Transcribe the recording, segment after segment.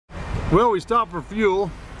Well, we stopped for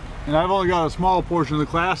fuel, and I've only got a small portion of the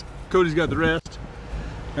class. Cody's got the rest.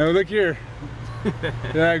 And look here.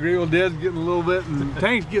 Yeah, I agree. Well, Dad's getting a little bit, and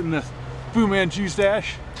Tank's getting the Fu Manchu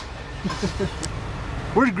stash.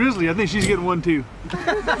 Where's Grizzly? I think she's getting one too.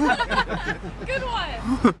 Good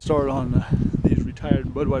one. Start on these retired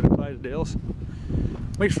Budweiser Clydesdales.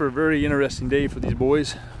 Makes for a very interesting day for these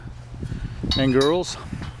boys and girls.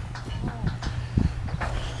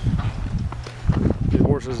 These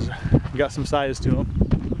horses got some size to them.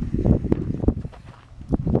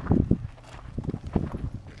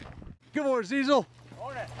 Good morning, Cecil.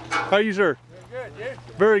 Morning. How are you, sir? Good, you?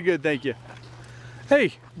 Very good, thank you.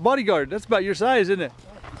 Hey, bodyguard, that's about your size, isn't it?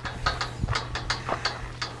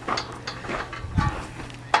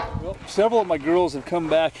 Well, several of my girls have come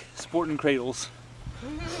back sporting cradles.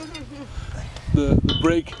 The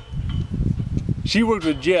break. She worked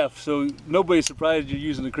with Jeff, so nobody's surprised you're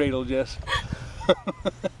using the cradle, Jess.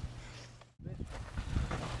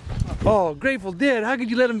 Oh, Grateful Dead, how could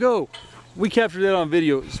you let him go? We captured that on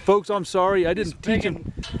video. Folks, I'm sorry, I didn't teach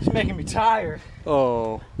him. He's making me tired.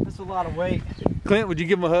 Oh. That's a lot of weight. Clint, would you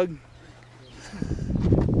give him a hug?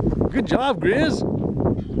 Good job, Grizz.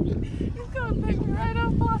 He's gonna pick me right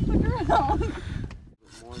up off the ground.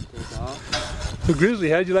 So Grizzly,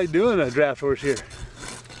 how'd you like doing a draft horse here?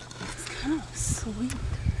 It's kind of sweet.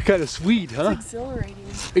 Kind of sweet, huh? It's exhilarating.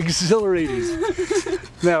 Exhilarating.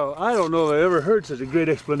 Now, I don't know if I ever heard such a great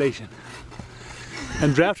explanation.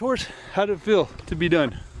 And draft horse, how did it feel to be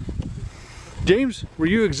done? James, were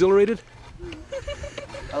you exhilarated?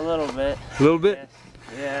 A little bit. A little bit?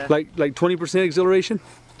 Yes. Yeah. Like 20% exhilaration?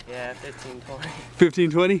 Yeah, 15, 20. 15,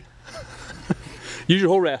 20? Use your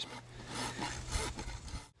whole rasp.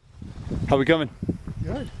 How we coming?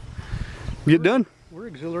 Good. Get done? We're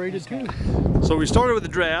exhilarated too. So we started with the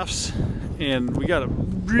drafts, and we got a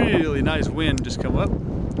really nice wind just come up.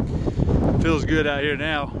 Feels good out here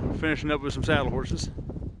now. We're finishing up with some saddle horses.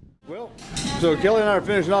 Well, so Kelly and I are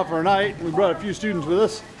finishing off our night. We brought a few students with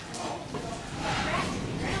us.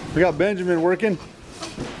 We got Benjamin working.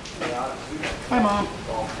 Hi, Mom.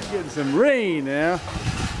 Getting some rain now,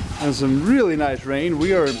 and some really nice rain.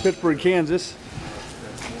 We are in Pittsburgh, Kansas.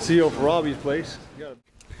 CO for Robbie's place.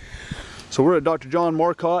 So we're at Dr. John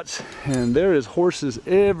Marcotte's, and there is horses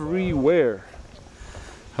everywhere.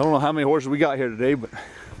 I don't know how many horses we got here today, but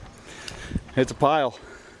it's a pile.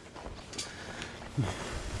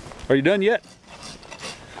 Are you done yet?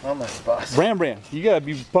 Almost, boss. Bran, you gotta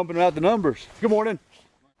be pumping out the numbers. Good morning.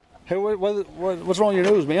 Hey, what's wrong with your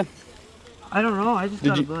nose, man? I don't know. I just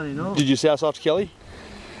got a bloody nose. Did you sass off to Kelly?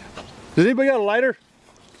 Does anybody got a lighter?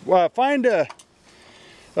 Find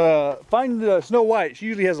Snow White. She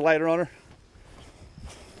usually has a lighter on her.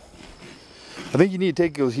 I think you need to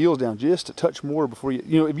take those heels down just a touch more before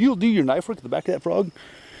you know, if you'll do your knife work at the back of that frog,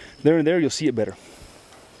 there and there, you'll see it better.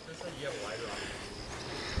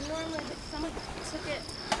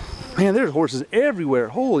 Man, there's horses everywhere.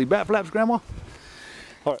 Holy bat flaps, Grandma.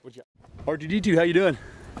 All right, what you got? R2D2, how you doing?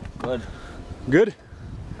 Good. Good?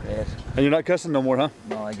 Yes. And you're not cussing no more, huh?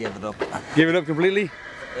 No, I gave it up. Give it up completely?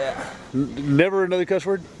 Yeah. Never another cuss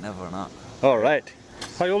word? Never not. All right.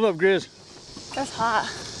 How you holding up, Grizz? That's hot.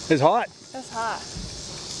 It's hot? That's hot.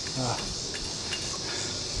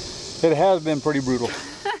 It has been pretty brutal.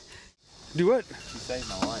 Do what? She saved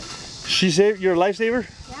my life. She saved your lifesaver?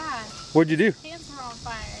 Yeah. What'd you do? Hands were on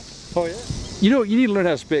fire. Oh yeah. You know, you need to learn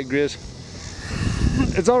how to spit, Grizz.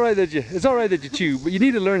 It's all right that you chew, but you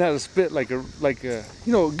need to learn how to spit like a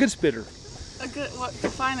you know, a good spitter.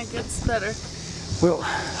 Define a good spitter. Well,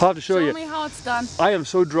 I'll have to show you. Show me how it's done. I am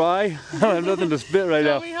so dry. I don't have nothing to spit right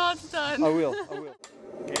now. Show me how it's done. I will.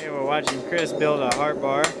 Okay, we're watching Chris build a heart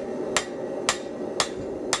bar.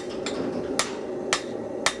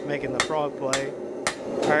 Making the frog plate.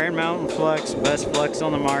 Iron Mountain Flux, best flux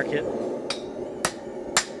on the market.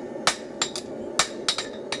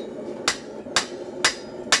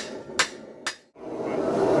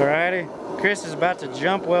 Alrighty, Chris is about to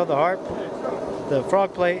jump weld the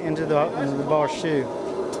frog plate into the bar's shoe.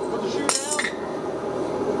 Put the shoe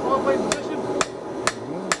down. Frog plate position.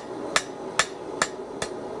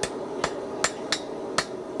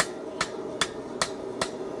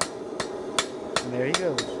 And there he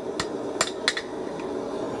goes.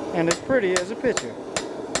 And it's pretty as a picture.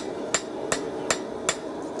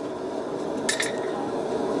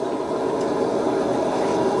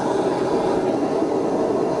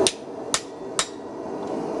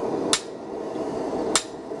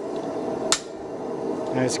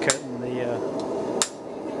 I was cutting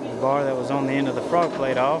the bar that was on the end of the frog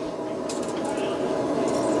plate off.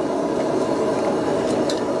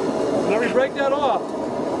 Whenever you break that off,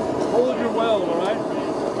 hold your weld, all right?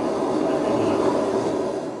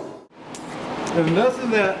 There's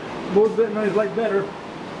nothing that most veterinarians like better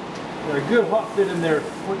than a good hot fit in their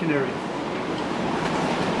working area.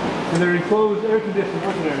 In their enclosed air conditioned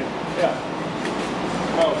working area. Yeah.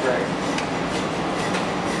 Oh, great.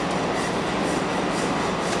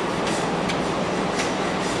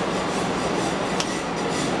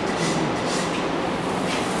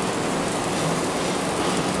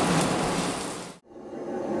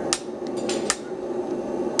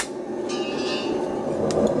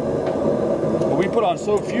 We put on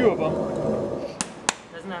so few of them.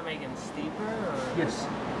 Doesn't that make him steeper? Or? Yes.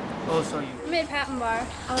 Oh, so you made patent bar.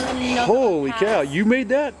 I don't even know. Holy cow, you made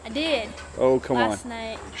that? I did. Oh, come on. Last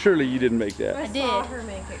night. Surely you didn't make that. I did. saw her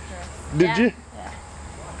make it, Chris. Did you? Yeah.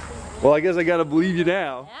 Well, I guess I gotta believe you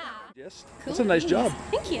now. Yeah. Yes. Cool. That's a nice job.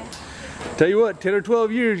 Thank you. Tell you what, 10 or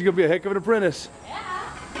 12 years, you're gonna be a heck of an apprentice.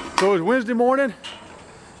 Yeah. So it's Wednesday morning.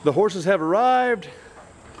 The horses have arrived.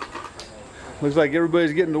 Looks like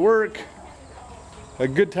everybody's getting to work. A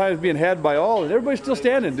good time is being had by all, and everybody's still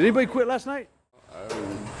standing. Did anybody quit last night?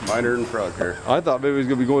 Minor and frog here. I thought maybe he was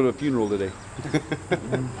gonna be going to a funeral today.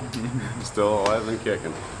 Still alive and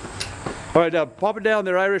kicking. All right, now pop it down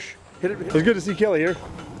there, Irish. Hit it. It's good to see Kelly here.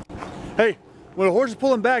 Hey, when a horse is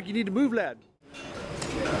pulling back, you need to move, lad.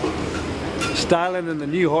 Styling in the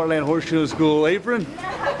new Heartland Horseshoeing School apron.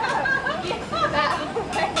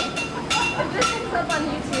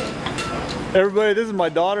 Everybody, this is my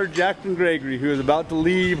daughter, Jacquelyn Gregory, who is about to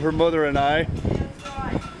leave her mother and I.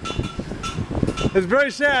 It's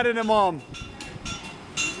very sad, isn't it, Mom?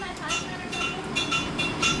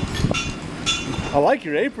 I like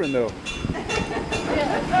your apron, though.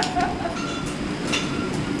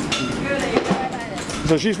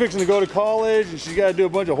 So she's fixing to go to college, and she's got to do a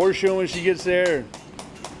bunch of horseshoeing when she gets there.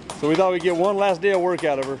 So we thought we'd get one last day of work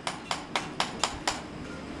out of her.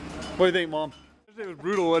 What do you think, Mom? Yesterday was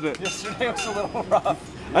brutal, wasn't it? Yesterday was a little rough.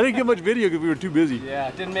 I didn't get much video because we were too busy. Yeah,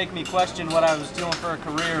 it didn't make me question what I was doing for a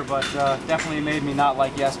career, but definitely made me not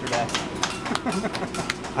like yesterday.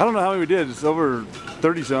 I don't know how many we did. It's over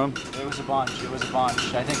 30 some. It was a bunch. It was a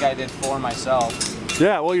bunch. I think I did 4 myself.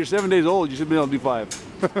 Yeah, well, you're 7 days old. You should be able to do 5.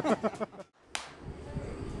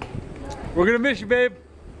 We're gonna miss you, babe.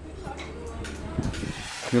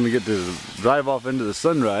 Gonna get to drive off into the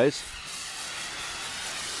sunrise.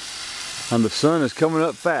 And the sun is coming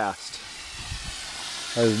up fast,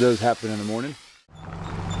 as it does happen in the morning.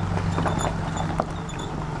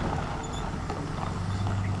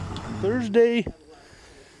 Thursday,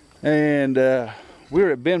 and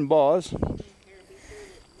we're at Ben Baw's.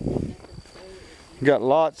 Got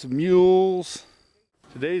lots of mules.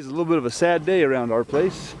 Today's a little bit of a sad day around our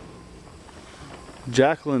place.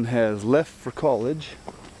 Jacquelyn has left for college.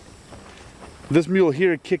 This mule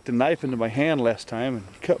here kicked a knife into my hand last time and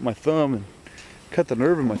cut my thumb and cut the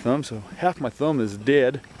nerve in my thumb, so half my thumb is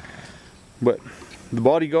dead. But the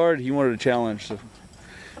bodyguard, he wanted a challenge, so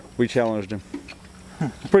we challenged him.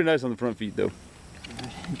 Pretty nice on the front feet though,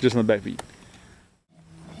 just on the back feet.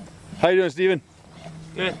 How you doing, Steven?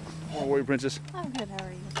 Good. Oh, warrior princess. I'm good. How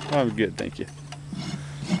are you? I'm good, thank you.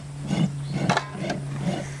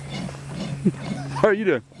 How are you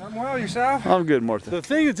doing? I'm well, yourself? I'm good, Martha. The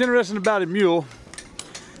thing that's interesting about a mule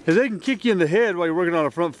is they can kick you in the head while you're working on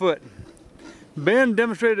a front foot. Ben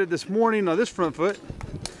demonstrated this morning on this front foot,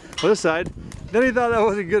 on this side. Then he thought that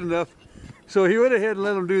wasn't good enough, so he went ahead and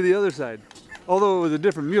let him do the other side. Although it was a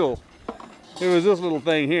different mule. It was this little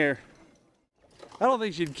thing here. I don't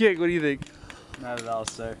think she'd kick. What do you think? Not at all,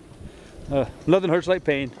 sir. Nothing hurts like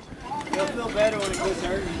pain. It'll feel better when it quits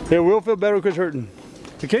hurting. It will feel better when it quits hurting.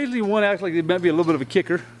 Occasionally one acts like they might be a little bit of a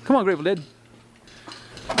kicker. Come on, Grateful Dead.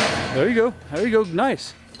 There you go. There you go.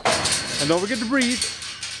 Nice. And don't forget to breathe.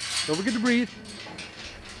 Don't forget to breathe.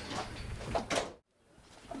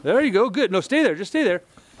 There you go. Good. No, stay there. Just stay there.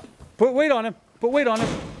 Put weight on him. Put weight on him.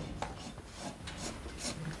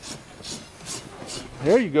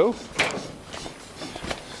 There you go.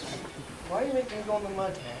 Why are you making me go in the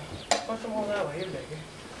mud, man? Push them all that way. Here,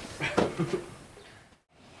 baby.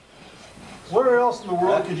 Where else in the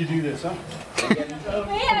world could you do this, huh? We had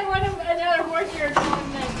another horse here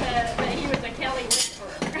telling that he was a Kelly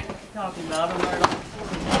whisperer. Talking about him right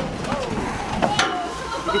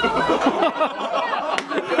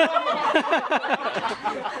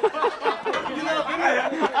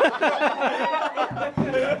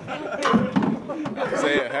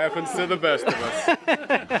Say it happens to the best of us.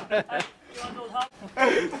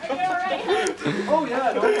 Oh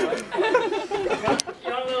yeah, no.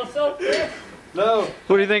 You want a little soap? No.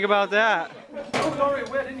 What do you think about that? It was already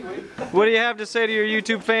wet anyway. What do you have to say to your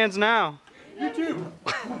YouTube fans now? YouTube.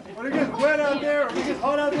 When it gets wet out there or it gets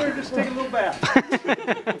hot out there, just take a little bath.